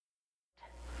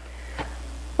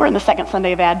We're in the second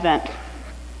Sunday of Advent,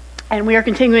 and we are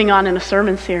continuing on in a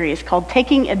sermon series called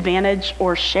Taking Advantage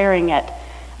or Sharing It,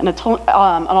 an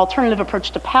alternative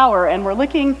approach to power, and we're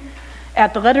looking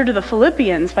at the letter to the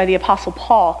Philippians by the Apostle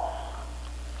Paul.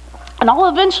 And I'll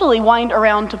eventually wind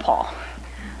around to Paul.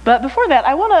 But before that,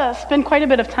 I want to spend quite a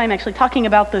bit of time actually talking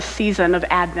about this season of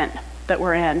Advent that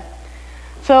we're in.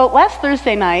 So last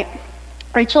Thursday night,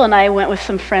 Rachel and I went with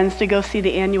some friends to go see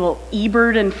the annual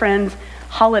Ebert and Friends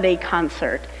holiday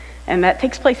concert. And that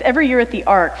takes place every year at the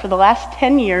Ark. For the last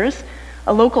 10 years,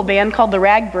 a local band called the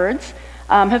Ragbirds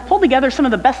have pulled together some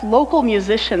of the best local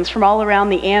musicians from all around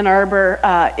the Ann Arbor,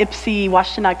 Ypsi,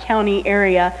 Washtenaw County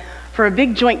area for a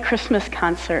big joint Christmas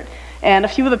concert. And a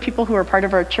few of the people who are part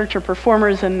of our church are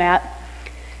performers in that.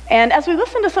 And as we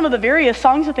listened to some of the various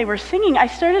songs that they were singing, I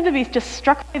started to be just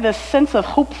struck by this sense of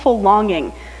hopeful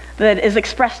longing that is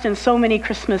expressed in so many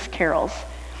Christmas carols.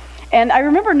 And I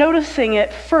remember noticing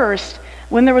it first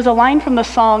when there was a line from the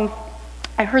song,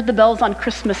 "I Heard the Bells on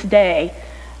Christmas Day,"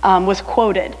 was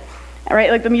quoted.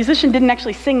 Right? Like the musician didn't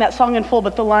actually sing that song in full,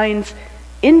 but the lines,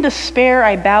 "In despair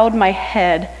I bowed my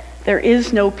head, there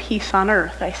is no peace on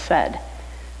earth, I said,"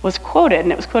 was quoted,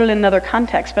 and it was quoted in another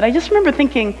context. But I just remember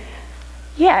thinking,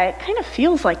 yeah, it kind of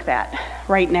feels like that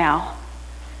right now.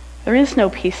 There is no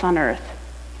peace on earth.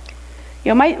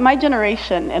 You know, my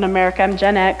generation in America, I'm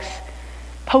Gen X,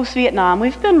 post-Vietnam,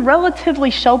 we've been relatively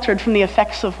sheltered from the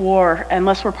effects of war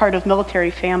unless we're part of military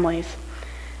families.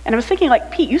 And I was thinking,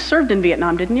 like, Pete, you served in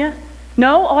Vietnam, didn't you?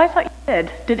 No? Oh, I thought you did.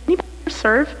 Did anybody ever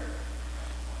serve?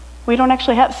 We don't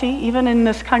actually have, see, even in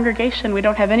this congregation, we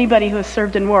don't have anybody who has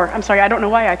served in war. I'm sorry, I don't know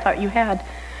why I thought you had.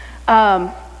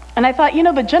 And I thought, you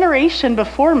know, the generation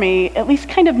before me at least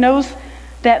kind of knows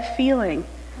that feeling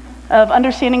of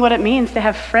understanding what it means to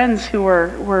have friends who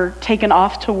were taken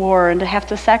off to war and to have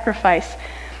to sacrifice.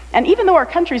 And even though our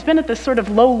country's been at this sort of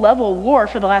low-level war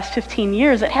for the last 15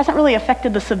 years, it hasn't really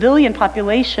affected the civilian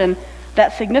population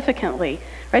that significantly,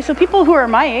 right? So people who are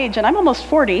my age, and I'm almost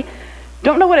 40,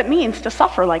 don't know what it means to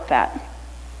suffer like that.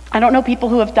 I don't know people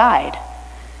who have died.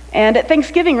 And at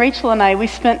Thanksgiving, Rachel and I, we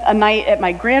spent a night at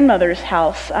my grandmother's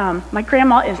house. My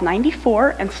grandma is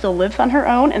 94 and still lives on her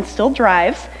own and still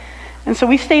drives. And so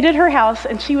we stayed at her house,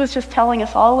 and she was just telling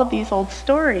us all of these old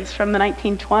stories from the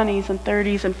 1920s and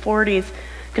 30s and 40s,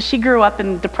 because she grew up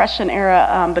in the Depression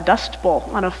era, the Dust Bowl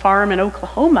on a farm in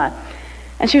Oklahoma.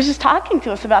 And she was just talking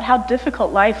to us about how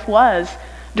difficult life was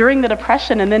during the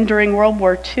Depression and then during World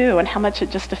War II and how much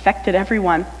it just affected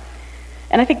everyone.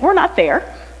 And I think we're not there,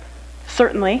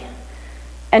 certainly.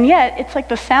 And yet, it's like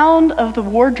the sound of the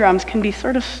war drums can be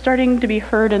sort of starting to be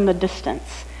heard in the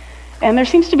distance. And there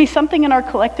seems to be something in our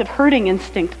collective herding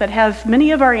instinct that has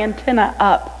many of our antennae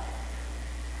up.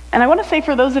 And I want to say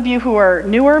for those of you who are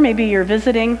newer, maybe you're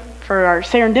visiting, for our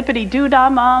Serendipity Doodah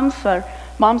moms, or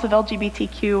moms of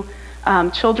LGBTQ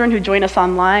children who join us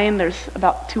online, there's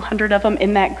about 200 of them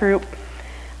in that group.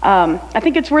 I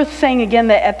think it's worth saying again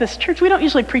that at this church, we don't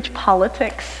usually preach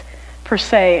politics per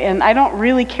se, and I don't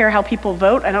really care how people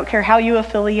vote. I don't care how you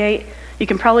affiliate. You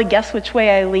can probably guess which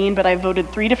way I lean, but I voted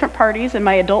 3 different parties in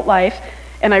my adult life,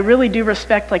 and I really do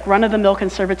respect like run-of-the-mill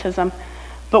conservatism,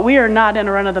 but we are not in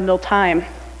a run-of-the-mill time.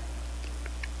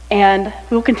 And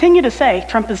we'll continue to say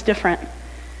Trump is different,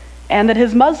 and that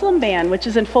his Muslim ban, which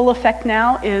is in full effect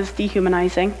now, is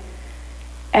dehumanizing,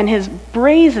 and his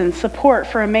brazen support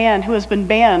for a man who has been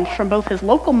banned from both his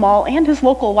local mall and his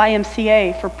local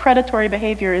YMCA for predatory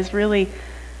behavior is really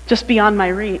just beyond my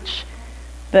reach.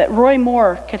 That Roy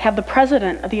Moore could have the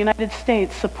President of the United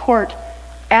States support,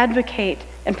 advocate,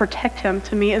 and protect him,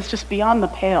 to me, is just beyond the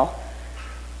pale.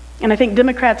 And I think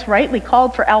Democrats rightly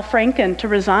called for Al Franken to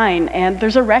resign, and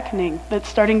there's a reckoning that's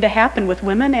starting to happen with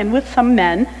women and with some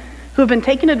men who have been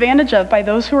taken advantage of by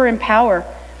those who are in power.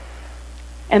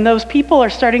 And those people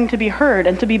are starting to be heard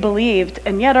and to be believed,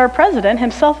 and yet our president,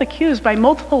 himself accused by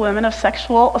multiple women of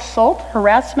sexual assault,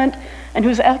 harassment, and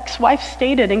whose ex-wife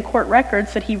stated in court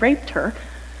records that he raped her,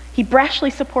 he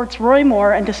brashly supports Roy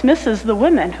Moore and dismisses the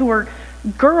women who were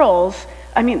girls,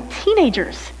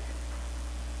 teenagers,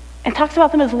 and talks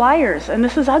about them as liars, and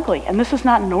this is ugly, and this is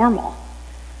not normal.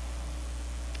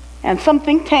 And some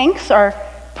think tanks are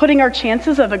putting our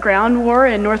chances of a ground war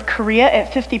in North Korea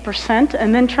at 50%,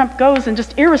 and then Trump goes and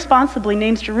just irresponsibly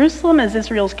names Jerusalem as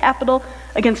Israel's capital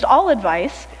against all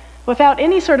advice, without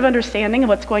any sort of understanding of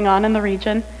what's going on in the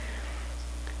region.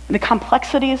 The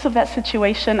complexities of that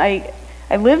situation.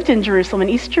 I lived in Jerusalem, in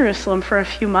East Jerusalem, for a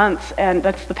few months, and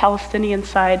that's the Palestinian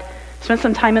side. Spent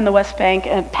some time in the West Bank,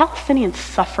 and Palestinians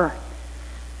suffer.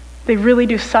 They really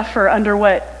do suffer under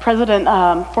what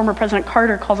former President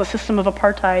Carter calls a system of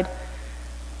apartheid.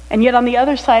 And yet on the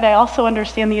other side, I also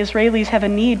understand the Israelis have a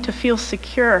need to feel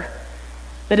secure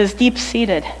that is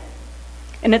deep-seated.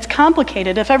 And it's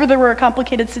complicated, if ever there were a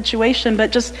complicated situation,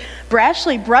 but just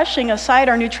brashly brushing aside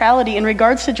our neutrality in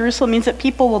regards to Jerusalem means that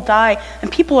people will die, and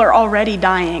people are already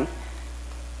dying.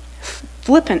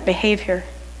 Flippant behavior.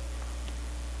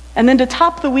 And then to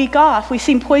top the week off, we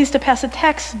seem poised to pass a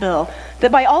tax bill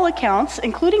that by all accounts,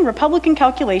 including Republican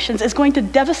calculations, is going to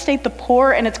devastate the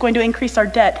poor and it's going to increase our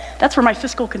debt. That's where my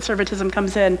fiscal conservatism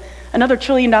comes in. Another $1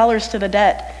 trillion to the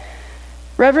debt.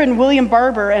 Reverend William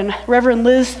Barber and Reverend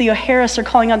Liz Theo Harris are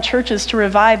calling on churches to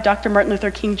revive Dr. Martin Luther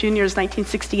King Jr.'s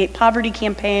 1968 poverty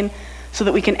campaign so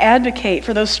that we can advocate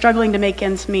for those struggling to make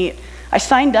ends meet. I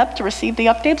signed up to receive the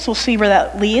updates. We'll see where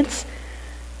that leads.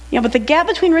 But the gap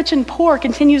between rich and poor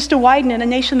continues to widen in a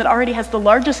nation that already has the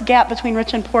largest gap between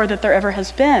rich and poor that there ever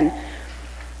has been.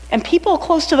 And people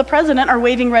close to the president are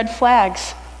waving red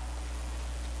flags.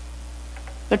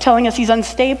 They're telling us he's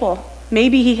unstable.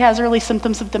 Maybe he has early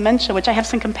symptoms of dementia, which I have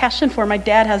some compassion for. My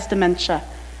dad has dementia.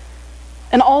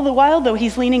 And all the while, though,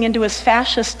 he's leaning into his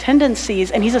fascist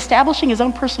tendencies, and he's establishing his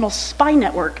own personal spy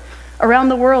network around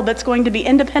the world that's going to be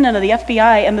independent of the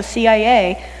FBI and the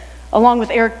CIA, along with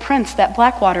Eric Prince, that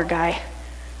Blackwater guy.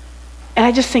 And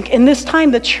I just think in this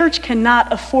time, the church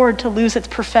cannot afford to lose its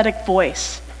prophetic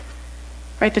voice.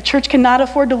 Right? The church cannot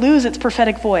afford to lose its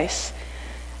prophetic voice.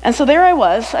 And so there I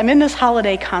was. I'm in this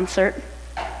holiday concert.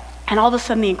 And all of a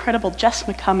sudden, the incredible Jess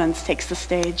McCummins takes the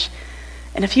stage.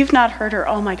 And if you've not heard her,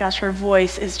 oh my gosh, her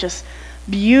voice is just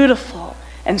beautiful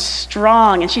and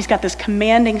strong. And she's got this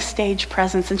commanding stage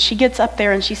presence. And she gets up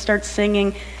there and she starts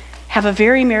singing, "Have a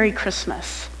Very Merry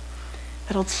Christmas."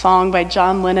 That old song by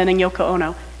John Lennon and Yoko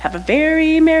Ono. Have a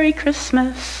very Merry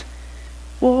Christmas.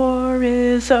 War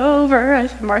is over.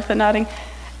 Martha nodding.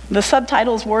 The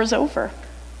subtitle is War is Over.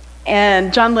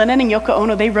 And John Lennon and Yoko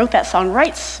Ono, they wrote that song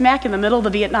right smack in the middle of the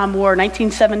Vietnam War,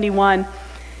 1971.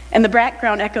 And the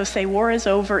background echoes say, "War is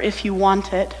over if you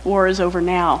want it. War is over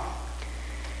now."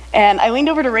 And I leaned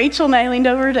over to Rachel and I leaned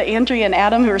over to Andrea and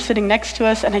Adam, who were sitting next to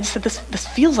us, and I just said, this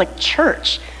feels like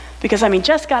church. Because,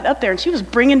 Jess got up there and she was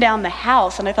bringing down the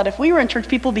house. And I thought if we were in church,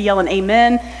 people would be yelling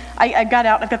amen. I got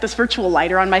out, I've got this virtual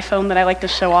lighter on my phone that I like to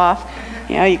show off.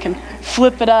 You can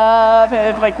flip it up,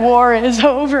 and like, war is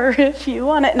over if you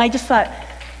want it. And I just thought,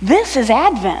 this is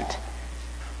Advent.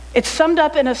 It's summed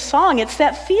up in a song. It's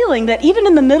that feeling that even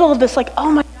in the middle of this, like,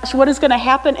 oh my gosh, what is going to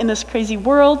happen in this crazy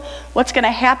world? What's going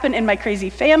to happen in my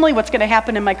crazy family? What's going to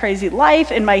happen in my crazy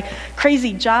life, in my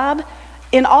crazy job?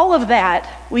 In all of that,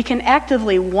 we can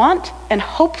actively want and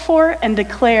hope for and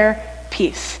declare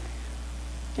peace.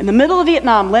 In the middle of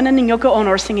Vietnam, Lennon and Yoko Ono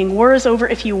are singing, "War is over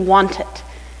if you want it."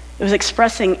 It was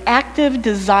expressing active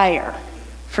desire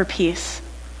for peace.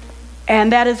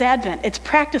 And that is Advent. It's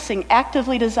practicing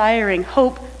actively desiring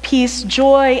hope, peace,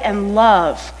 joy, and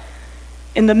love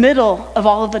in the middle of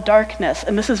all of the darkness.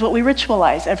 And this is what we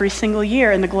ritualize every single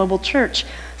year in the global church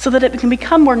so that it can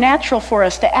become more natural for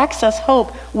us to access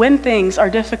hope when things are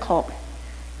difficult.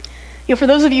 For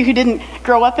those of you who didn't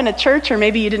grow up in a church, or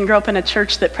maybe you didn't grow up in a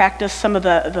church that practiced some of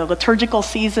the liturgical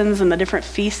seasons and the different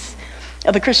feasts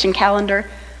of the Christian calendar,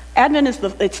 Advent is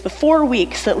the 4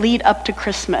 weeks that lead up to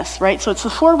Christmas, right? So it's the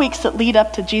 4 weeks that lead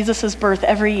up to Jesus' birth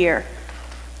every year.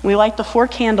 We light the 4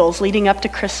 candles leading up to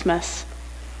Christmas.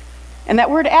 And that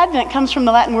word Advent comes from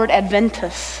the Latin word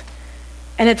adventus.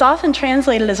 And it's often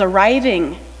translated as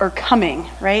arriving or coming,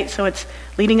 right? So it's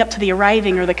leading up to the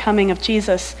arriving or the coming of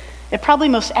Jesus. It probably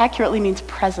most accurately means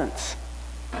presence.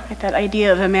 Right? That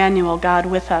idea of Emmanuel, God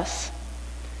with us.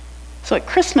 So at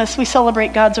Christmas, we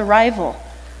celebrate God's arrival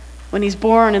when he's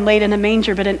born and laid in a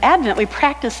manger. But in Advent, we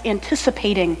practice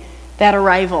anticipating that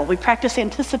arrival. We practice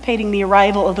anticipating the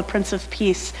arrival of the Prince of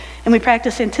Peace. And we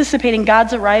practice anticipating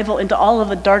God's arrival into all of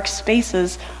the dark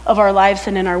spaces of our lives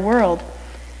and in our world.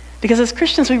 Because as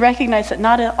Christians, we recognize that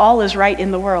not all is right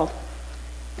in the world.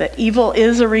 That evil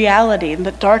is a reality, and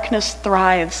that darkness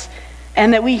thrives.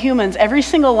 And that we humans, every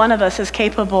single one of us, is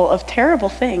capable of terrible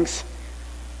things.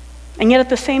 And yet at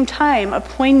the same time, a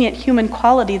poignant human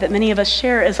quality that many of us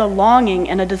share is a longing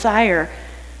and a desire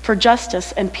for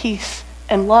justice and peace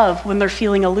and love when they're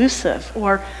feeling elusive,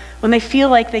 or when they feel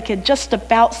like they could just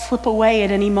about slip away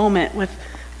at any moment with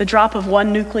the drop of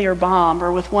one nuclear bomb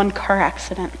or with one car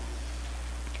accident.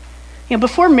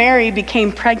 Before Mary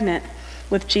became pregnant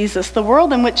with Jesus, the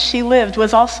world in which she lived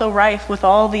was also rife with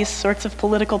all these sorts of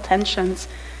political tensions,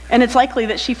 and it's likely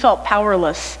that she felt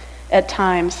powerless at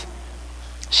times.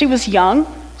 She was young.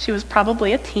 She was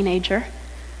probably a teenager,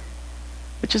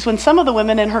 which is when some of the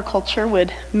women in her culture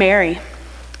would marry.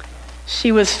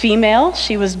 She was female.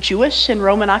 She was Jewish in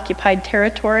Roman-occupied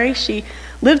territory. She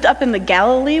lived up in the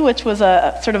Galilee, which was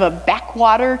a sort of a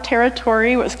backwater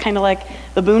territory. It was kind of like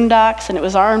the Boondocks, and it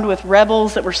was armed with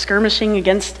rebels that were skirmishing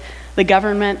against the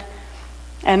government.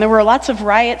 And there were lots of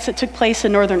riots that took place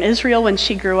in northern Israel when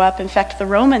she grew up. In fact, the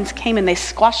Romans came and they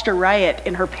squashed a riot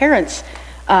in her parents'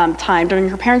 time, during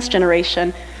her parents'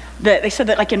 generation. They said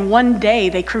that like in one day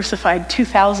they crucified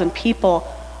 2,000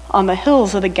 people on the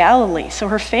hills of the Galilee. So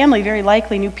her family very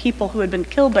likely knew people who had been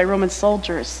killed by Roman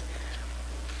soldiers.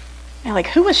 And like,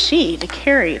 who was she to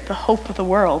carry the hope of the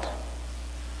world?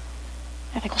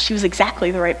 I think, well, she was exactly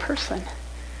the right person.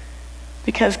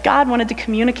 Because God wanted to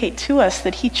communicate to us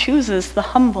that he chooses the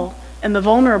humble and the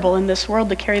vulnerable in this world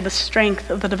to carry the strength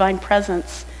of the divine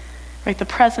presence, right? The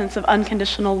presence of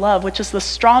unconditional love, which is the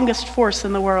strongest force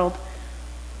in the world.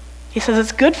 He says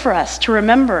it's good for us to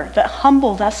remember that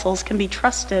humble vessels can be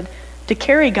trusted to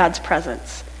carry God's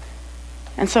presence.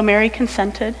 And so Mary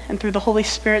consented, and through the Holy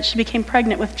Spirit, she became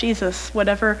pregnant with Jesus,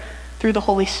 whatever through the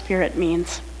Holy Spirit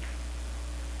means.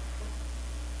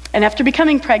 And after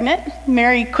becoming pregnant,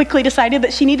 Mary quickly decided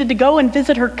that she needed to go and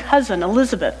visit her cousin,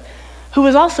 Elizabeth, who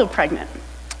was also pregnant.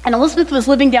 And Elizabeth was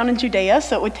living down in Judea,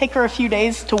 so it would take her a few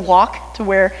days to walk to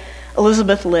where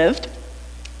Elizabeth lived.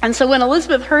 And so when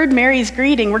Elizabeth heard Mary's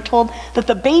greeting, we're told that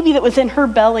the baby that was in her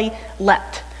belly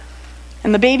leapt.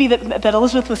 And the baby that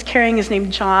Elizabeth was carrying is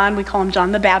named John. We call him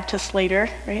John the Baptist later,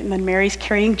 right? And then Mary's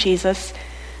carrying Jesus.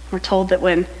 We're told that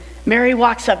when Mary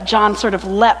walks up, John sort of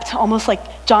leapt, almost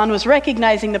like John was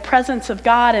recognizing the presence of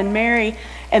God and Mary.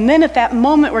 And then at that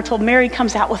moment, we're told Mary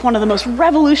comes out with one of the most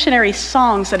revolutionary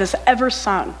songs that is ever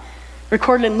sung,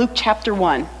 recorded in Luke chapter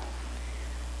 1.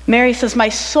 Mary says, "My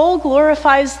soul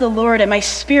glorifies the Lord, and my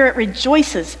spirit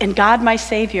rejoices in God my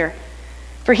Savior.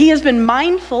 For he has been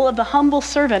mindful of the humble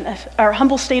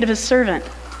state of his servant.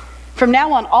 From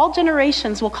now on, all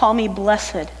generations will call me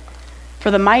blessed.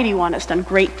 For the Mighty One has done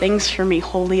great things for me,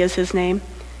 holy is his name.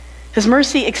 His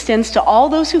mercy extends to all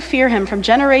those who fear him from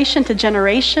generation to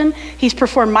generation. He's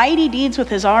performed mighty deeds with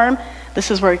his arm."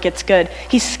 This is where it gets good.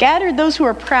 "He's scattered those who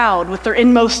are proud with their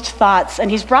inmost thoughts,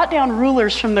 and he's brought down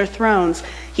rulers from their thrones.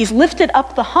 He's lifted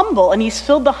up the humble, and he's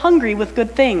filled the hungry with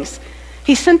good things.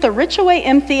 He sent the rich away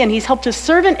empty, and he's helped his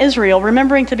servant Israel,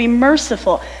 remembering to be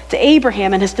merciful to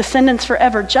Abraham and his descendants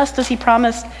forever, just as he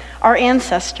promised our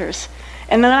ancestors."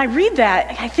 And then I read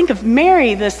that, I think of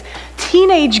Mary, this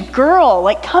teenage girl,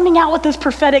 like coming out with this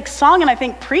prophetic song, and I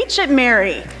think, preach it,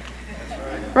 Mary.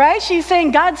 Right? She's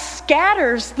saying God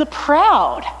scatters the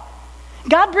proud.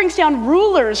 God brings down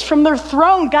rulers from their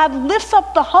throne. God lifts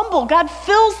up the humble. God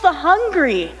fills the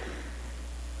hungry.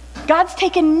 God's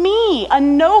taken me, a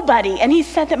nobody, and he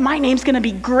said that my name's going to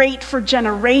be great for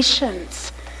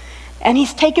generations. And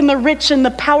he's taken the rich and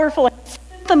the powerful and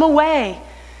sent them away.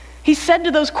 He said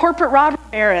to those corporate robber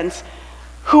barons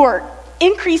who are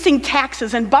increasing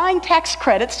taxes and buying tax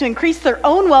credits to increase their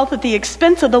own wealth at the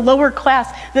expense of the lower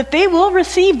class, that they will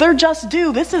receive their just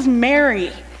due. This is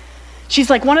Mary. She's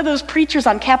like one of those preachers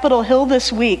on Capitol Hill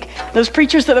this week, those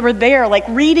preachers that were there, like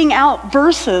reading out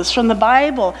verses from the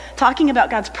Bible, talking about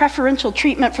God's preferential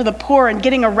treatment for the poor and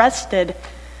getting arrested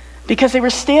because they were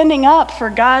standing up for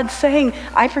God, saying,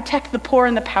 "I protect the poor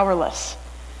and the powerless."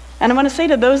 And I want to say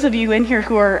to those of you in here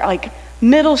who are like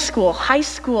middle school, high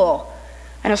school,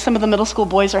 I know some of the middle school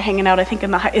boys are hanging out, I think,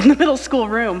 in the middle school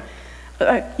room.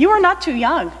 You are not too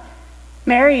young.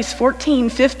 Mary's 14,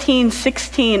 15,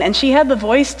 16, and she had the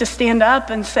voice to stand up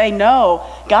and say, no,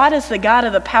 God is the God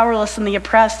of the powerless and the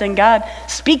oppressed, and God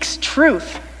speaks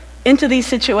truth into these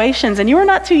situations, and you are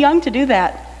not too young to do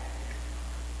that.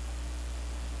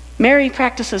 Mary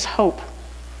practices hope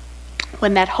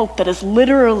when that hope that is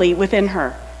literally within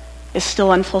her is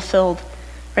still unfulfilled,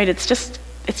 right? It's just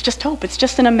hope. It's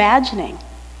just an imagining.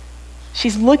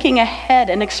 She's looking ahead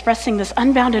and expressing this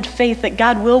unbounded faith that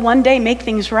God will one day make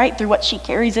things right through what she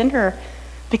carries in her,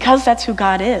 because that's who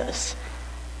God is.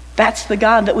 That's the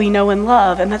God that we know and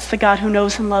love, and that's the God who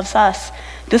knows and loves us.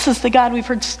 This is the God we've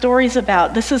heard stories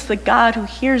about. This is the God who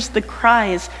hears the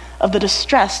cries of the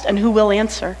distressed and who will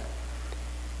answer.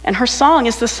 And her song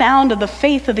is the sound of the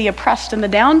faith of the oppressed and the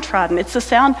downtrodden. It's the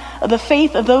sound of the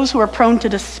faith of those who are prone to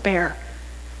despair.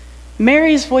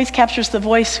 Mary's voice captures the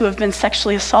voice who have been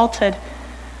sexually assaulted,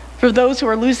 for those who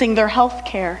are losing their health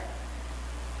care.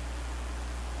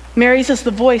 Mary's is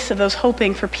the voice of those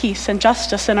hoping for peace and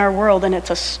justice in our world, and it's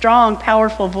a strong,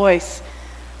 powerful voice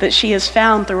that she has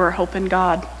found through her hope in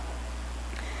God.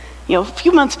 You know, a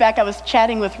few months back I was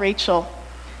chatting with Rachel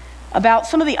about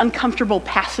some of the uncomfortable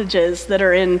passages that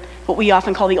are in what we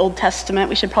often call the Old Testament.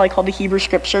 We should probably call the Hebrew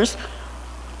Scriptures.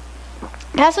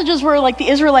 Passages where like the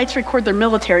Israelites record their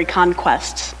military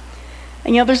conquests.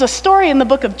 And there's a story in the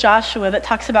book of Joshua that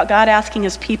talks about God asking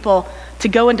his people to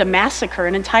go and to massacre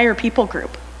an entire people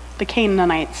group, the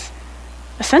Canaanites,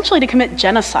 essentially to commit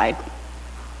genocide.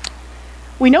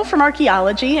 We know from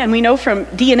archaeology and we know from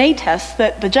DNA tests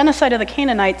that the genocide of the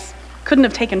Canaanites couldn't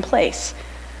have taken place.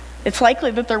 It's likely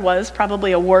that there was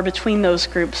probably a war between those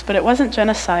groups, but it wasn't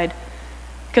genocide,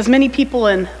 because many people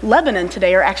in Lebanon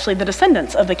today are actually the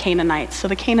descendants of the Canaanites, so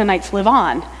the Canaanites live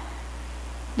on.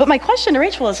 But my question to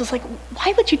Rachel is like,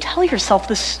 why would you tell yourself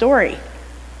this story?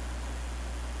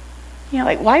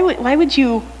 Why would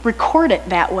you record it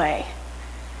that way?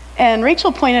 And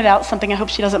Rachel pointed out something. I hope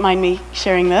she doesn't mind me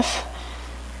sharing this.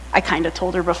 I kind of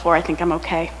told her before. I think I'm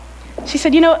okay. She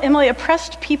said, Emily,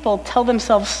 oppressed people tell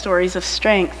themselves stories of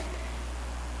strength.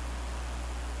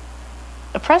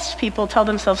 Oppressed people tell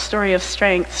themselves stories of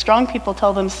strength. Strong people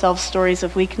tell themselves stories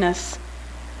of weakness.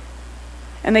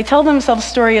 And they tell themselves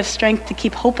stories of strength to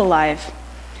keep hope alive.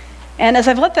 And as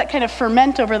I've let that kind of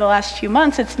ferment over the last few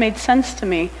months, it's made sense to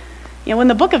me. When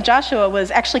the book of Joshua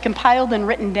was actually compiled and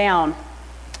written down,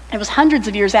 it was hundreds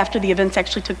of years after the events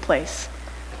actually took place.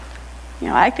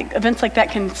 I think events like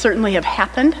that can certainly have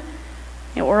happened.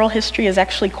 Oral history is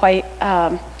actually quite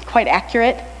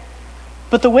accurate.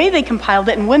 But the way they compiled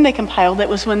it and when they compiled it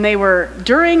was when they were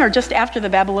during or just after the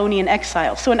Babylonian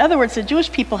exile. So in other words, the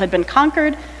Jewish people had been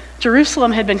conquered.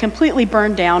 Jerusalem had been completely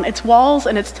burned down. Its walls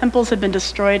and its temples had been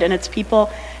destroyed, and its people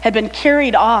had been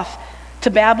carried off to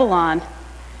Babylon.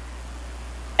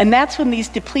 And that's when these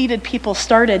depleted people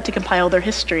started to compile their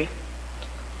history.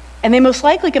 And they most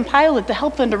likely compiled it to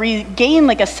help them to regain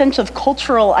a sense of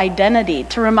cultural identity,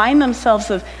 to remind themselves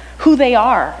of who they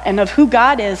are and of who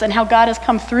God is and how God has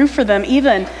come through for them,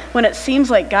 even when it seems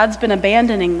like God's been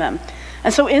abandoning them.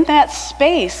 And so in that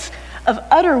space of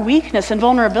utter weakness and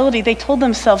vulnerability, they told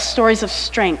themselves stories of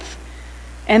strength.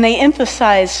 And they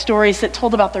emphasized stories that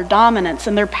told about their dominance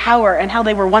and their power and how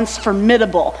they were once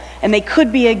formidable and they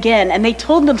could be again. And they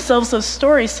told themselves those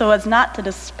stories so as not to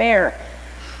despair.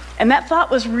 And that thought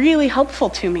was really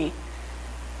helpful to me,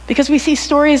 because we see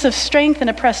stories of strength in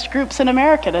oppressed groups in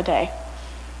America today,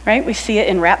 right? We see it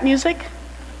in rap music.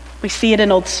 We see it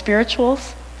in old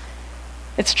spirituals.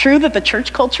 It's true that the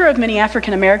church culture of many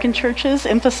African American churches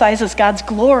emphasizes God's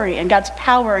glory and God's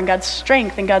power and God's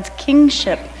strength and God's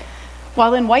kingship,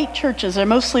 while in white churches, or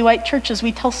mostly white churches,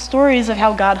 we tell stories of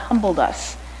how God humbled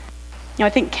us. I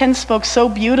think Ken spoke so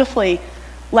beautifully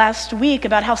last week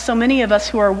about how so many of us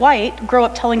who are white grow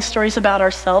up telling stories about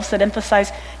ourselves that emphasize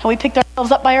how we picked ourselves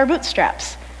up by our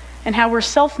bootstraps and how we're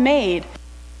self-made. I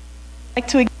like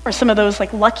to ignore some of those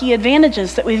lucky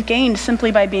advantages that we've gained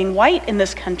simply by being white in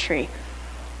this country.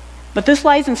 But this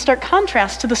lies in stark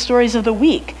contrast to the stories of the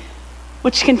weak,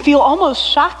 which can feel almost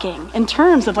shocking in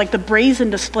terms of the brazen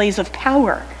displays of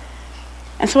power.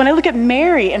 And so when I look at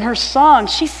Mary and her song,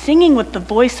 she's singing with the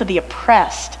voice of the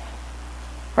oppressed,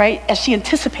 right? As she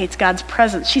anticipates God's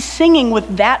presence. She's singing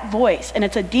with that voice, and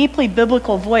it's a deeply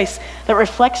biblical voice that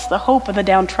reflects the hope of the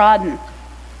downtrodden.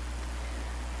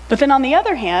 But then on the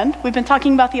other hand, we've been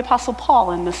talking about the Apostle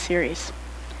Paul in this series.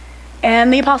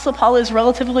 And the Apostle Paul is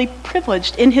relatively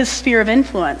privileged in his sphere of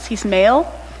influence. He's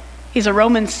male. He's a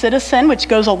Roman citizen, which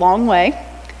goes a long way.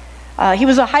 He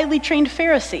was a highly trained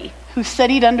Pharisee who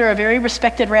studied under a very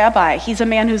respected rabbi. He's a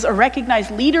man who's a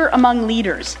recognized leader among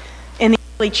leaders in the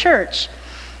early church.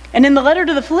 And in the letter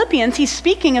to the Philippians, he's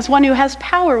speaking as one who has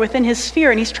power within his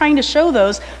sphere, and he's trying to show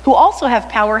those who also have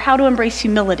power how to embrace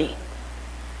humility.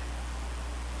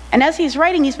 And as he's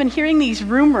writing, he's been hearing these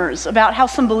rumors about how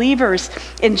some believers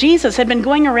in Jesus had been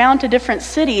going around to different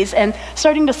cities and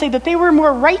starting to say that they were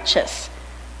more righteous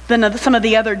than some of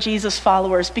the other Jesus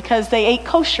followers because they ate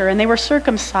kosher and they were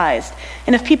circumcised.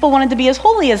 And if people wanted to be as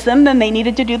holy as them, then they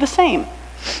needed to do the same.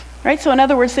 Right? So in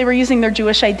other words, they were using their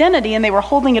Jewish identity and they were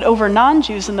holding it over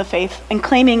non-Jews in the faith and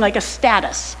claiming a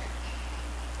status.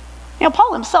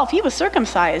 Paul himself, he was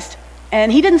circumcised. And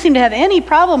he didn't seem to have any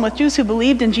problem with Jews who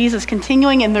believed in Jesus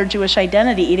continuing in their Jewish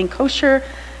identity, eating kosher,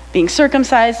 being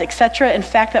circumcised, etc. In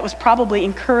fact, that was probably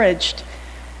encouraged.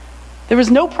 There was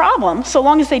no problem so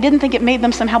long as they didn't think it made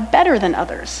them somehow better than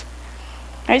others.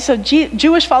 Right? So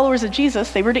Jewish followers of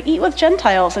Jesus, they were to eat with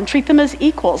Gentiles and treat them as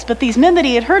equals. But these men that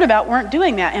he had heard about weren't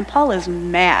doing that, and Paul is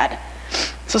mad.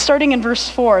 So starting in verse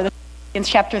 4, in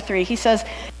chapter 3, he says,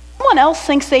 "Someone else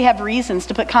thinks they have reasons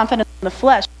to put confidence in the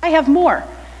flesh. I have more.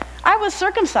 I was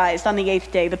circumcised on the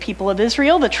 8th day, the people of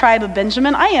Israel, the tribe of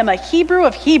Benjamin. I am a Hebrew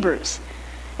of Hebrews.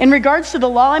 In regards to the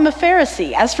law, I'm a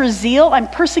Pharisee. As for zeal, I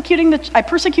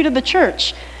persecuted the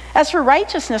church. As for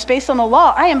righteousness based on the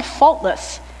law, I am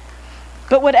faultless.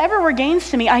 But whatever were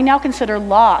gains to me, I now consider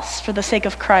loss for the sake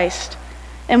of Christ.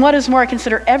 And what is more, I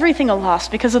consider everything a loss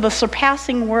because of the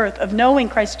surpassing worth of knowing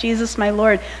Christ Jesus my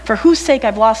Lord, for whose sake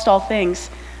I've lost all things.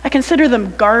 I consider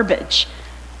them garbage,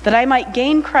 that I might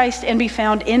gain Christ and be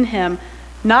found in him,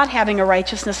 not having a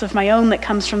righteousness of my own that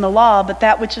comes from the law, but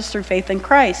that which is through faith in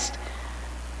Christ.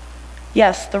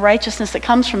 Yes, the righteousness that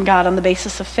comes from God on the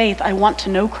basis of faith. I want to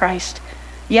know Christ.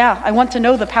 Yeah, I want to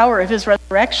know the power of his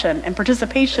resurrection and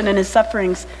participation in his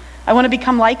sufferings. I want to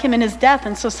become like him in his death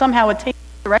and so somehow attain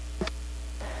the resurrection.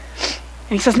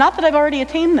 And he says, not that I've already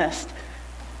attained this.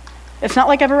 It's not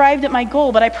like I've arrived at my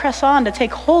goal, but I press on to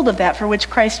take hold of that for which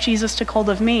Christ Jesus took hold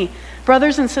of me.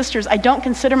 Brothers and sisters, I don't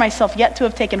consider myself yet to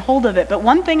have taken hold of it, but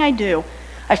one thing I do,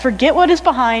 I forget what is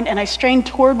behind and I strain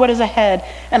toward what is ahead,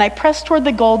 and I press toward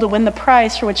the goal to win the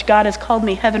prize for which God has called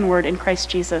me heavenward in Christ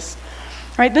Jesus.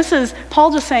 Right? This is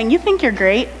Paul just saying, you think you're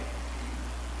great?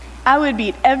 I would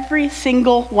beat every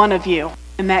single one of you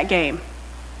in that game.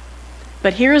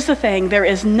 But here's the thing, there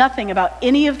is nothing about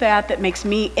any of that that makes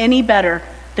me any better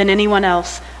than anyone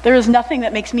else. There is nothing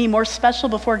that makes me more special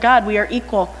before God. We are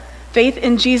equal. Faith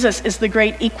in Jesus is the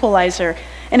great equalizer.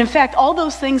 And in fact, all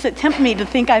those things that tempt me to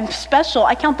think I'm special,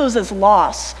 I count those as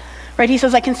loss. Right? He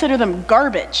says, I consider them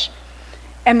garbage.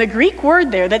 And the Greek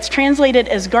word there that's translated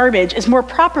as garbage is more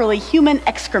properly human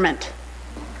excrement.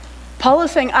 Paul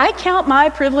is saying, I count my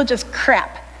privilege as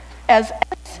crap, as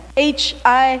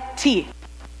S-H-I-T. And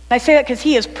I say that because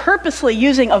he is purposely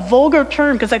using a vulgar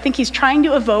term because I think he's trying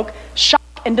to evoke shock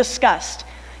and disgust.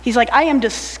 He's like, I am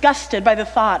disgusted by the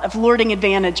thought of lording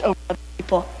advantage over other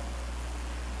people.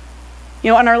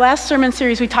 You know, in our last sermon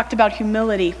series, we talked about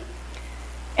humility.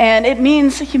 And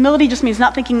humility just means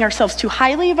not thinking ourselves too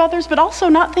highly of others, but also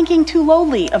not thinking too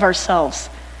lowly of ourselves.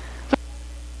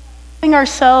 Thinking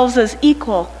ourselves as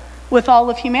equal with all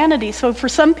of humanity. So for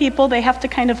some people, they have to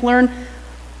kind of learn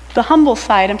the humble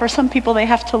side, and for some people, they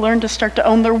have to learn to start to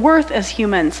own their worth as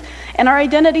humans. And our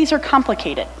identities are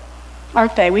complicated,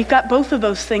 aren't they? We've got both of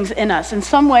those things in us. In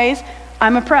some ways,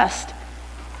 I'm oppressed.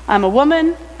 I'm a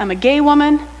woman, I'm a gay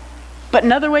woman, but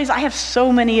in other ways, I have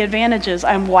so many advantages.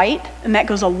 I'm white, and that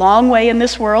goes a long way in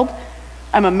this world.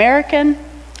 I'm American,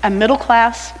 I'm middle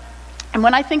class, and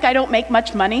when I think I don't make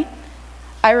much money,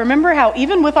 I remember how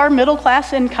even with our middle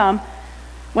class income,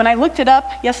 when I looked it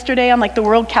up yesterday on like the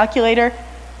World Calculator,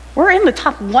 we're in the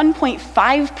top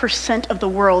 1.5% of the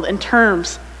world in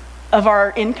terms of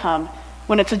our income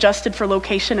when it's adjusted for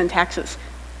location and taxes.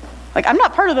 Like, I'm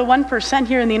not part of the 1%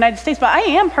 here in the United States, but I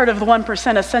am part of the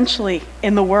 1% essentially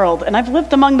in the world. And I've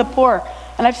lived among the poor,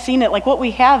 and I've seen it. Like, what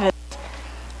we have is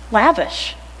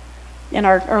lavish in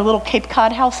our little Cape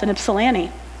Cod house in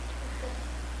Ypsilanti.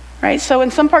 Right? So in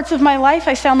some parts of my life,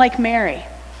 I sound like Mary,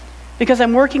 because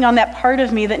I'm working on that part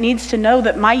of me that needs to know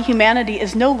that my humanity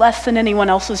is no less than anyone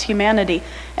else's humanity.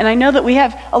 And I know that we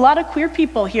have a lot of queer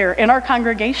people here in our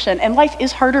congregation, and life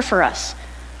is harder for us.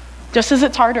 Just as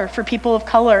it's harder for people of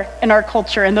color in our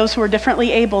culture and those who are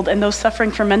differently abled and those suffering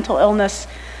from mental illness.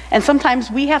 And sometimes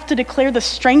we have to declare the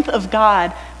strength of God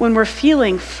when we're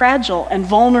feeling fragile and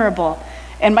vulnerable.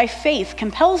 And my faith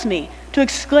compels me to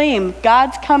exclaim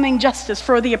God's coming justice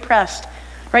for the oppressed.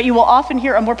 Right? You will often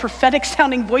hear a more prophetic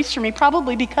sounding voice from me,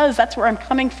 probably because that's where I'm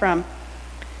coming from.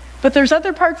 But there's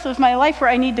other parts of my life where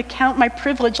I need to count my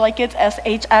privilege like it's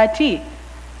S-H-I-T.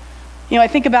 You know, I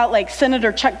think about like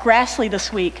Senator Chuck Grassley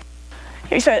this week.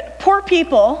 He said, poor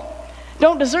people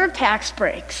don't deserve tax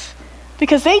breaks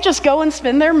because they just go and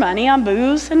spend their money on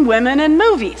booze and women and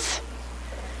movies.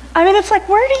 I mean, it's like,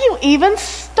 where do you even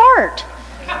start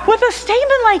with a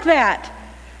statement like that?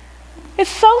 It's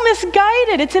so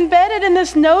misguided. It's embedded in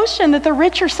this notion that the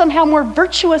rich are somehow more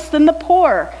virtuous than the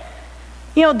poor.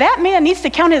 You know, that man needs to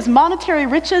count his monetary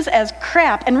riches as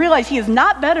crap and realize he is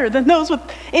not better than those with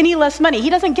any less money. He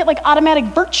doesn't get like automatic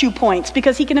virtue points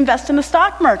because he can invest in the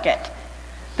stock market.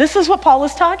 This is what Paul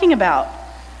is talking about.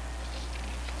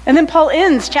 And then Paul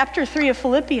ends chapter 3 of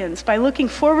Philippians by looking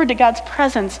forward to God's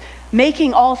presence,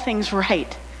 making all things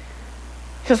right.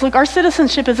 Because look, our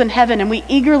citizenship is in heaven and we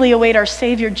eagerly await our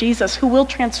Savior Jesus who will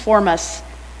transform us.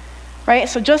 Right?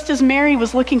 So just as Mary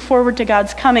was looking forward to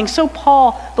God's coming, so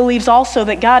Paul believes also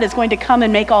that God is going to come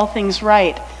and make all things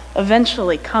right.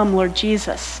 Eventually, come Lord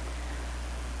Jesus.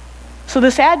 So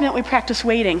this Advent we practice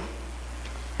waiting.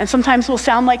 And sometimes we'll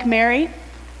sound like Mary,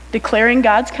 declaring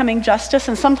God's coming justice,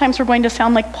 and sometimes we're going to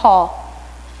sound like Paul,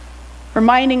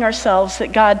 reminding ourselves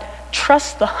that God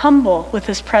trusts the humble with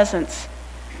his presence.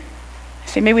 I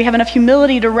say, may we have enough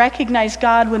humility to recognize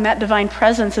God when that divine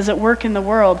presence is at work in the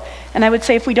world. And I would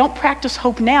say if we don't practice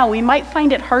hope now, we might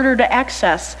find it harder to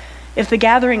access if the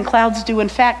gathering clouds do in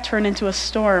fact turn into a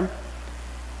storm.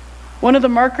 One of the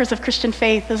markers of Christian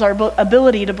faith is our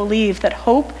ability to believe that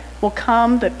hope will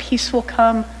come, that peace will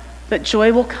come, that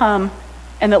joy will come,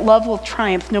 and that love will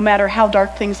triumph no matter how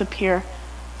dark things appear,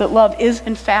 that love is,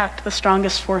 in fact, the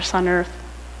strongest force on earth.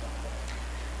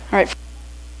 All right,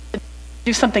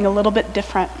 do something a little bit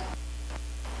different.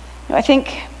 I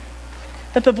think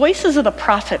that the voices of the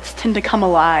prophets tend to come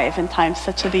alive in times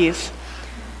such as these.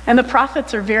 And the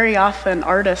prophets are very often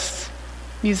artists,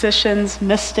 musicians,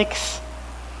 mystics,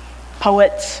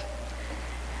 poets.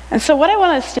 And so what I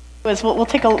want us to do is we'll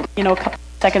take a couple of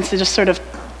seconds to just sort of,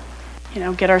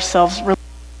 get ourselves.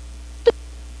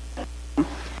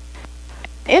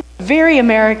 It's a very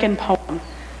American poem,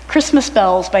 Christmas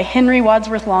Bells by Henry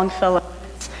Wadsworth Longfellow.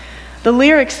 It's the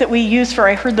lyrics that we use for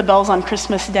I Heard the Bells on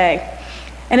Christmas Day.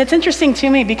 And it's interesting to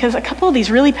me because a couple of these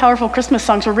really powerful Christmas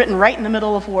songs were written right in the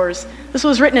middle of wars. This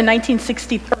was written in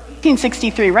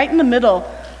 1863, right in the middle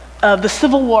of the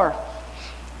Civil War.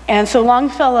 And so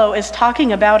Longfellow is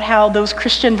talking about how those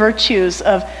Christian virtues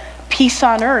of peace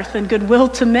on earth and goodwill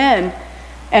to men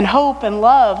and hope and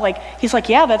love, he's like,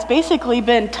 yeah, that's basically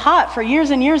been taught for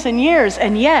years and years and years.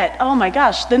 And yet, oh my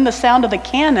gosh, then the sound of the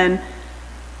cannon,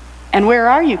 and where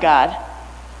are you, God?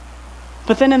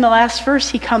 But then in the last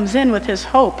verse, he comes in with his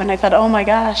hope. And I thought, oh my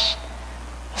gosh,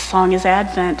 the song is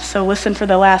Advent. So listen for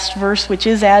the last verse, which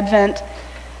is Advent.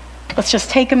 Let's just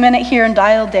take a minute here and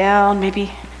dial down.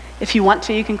 Maybe if you want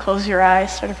to, you can close your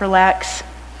eyes, sort of relax.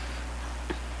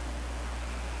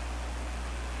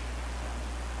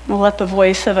 We'll let the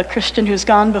voice of a Christian who's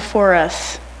gone before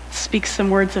us speak some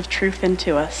words of truth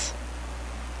into us.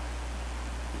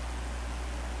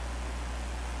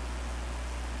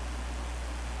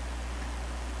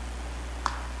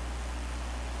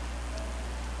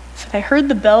 I heard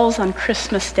the bells on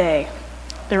Christmas Day,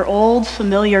 their old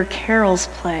familiar carols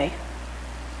play.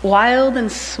 Wild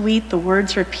and sweet the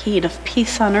words repeat of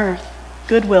peace on earth,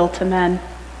 goodwill to men.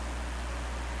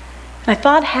 And I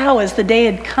thought how, as the day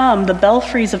had come, the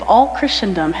belfries of all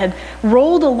Christendom had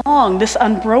rolled along this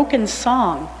unbroken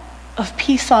song of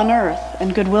peace on earth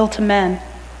and goodwill to men.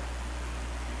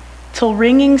 Till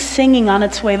ringing, singing on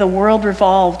its way, the world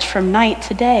revolved from night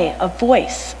to day, a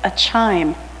voice, a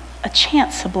chime, a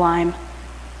chant sublime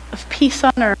of peace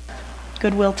on earth,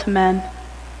 goodwill to men.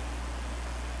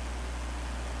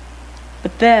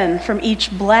 But then from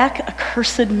each black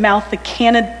accursed mouth the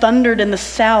cannon thundered in the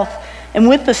south, and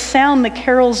with the sound the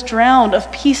carols drowned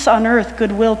of peace on earth,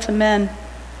 goodwill to men.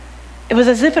 It was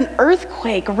as if an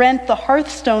earthquake rent the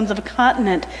hearthstones of a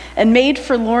continent and made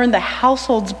forlorn the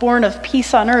households born of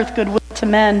peace on earth, goodwill to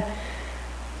men.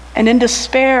 And in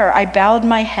despair I bowed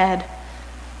my head.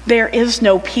 There is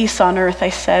no peace on earth, I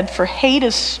said, for hate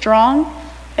is strong,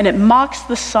 and it mocks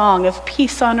the song of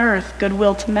peace on earth,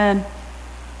 goodwill to men.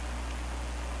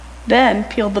 Then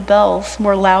pealed the bells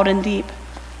more loud and deep.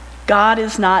 God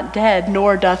is not dead,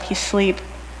 nor doth he sleep.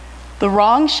 The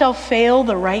wrong shall fail,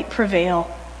 the right prevail,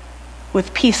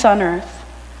 with peace on earth,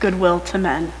 goodwill to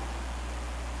men.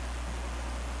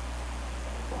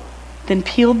 Then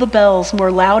pealed the bells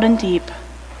more loud and deep.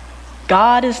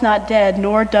 God is not dead,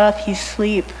 nor doth he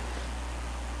sleep.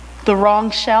 The wrong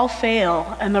shall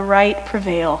fail, and the right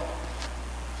prevail,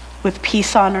 with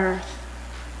peace on earth,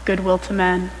 goodwill to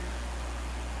men.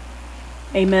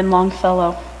 Amen,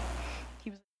 Longfellow.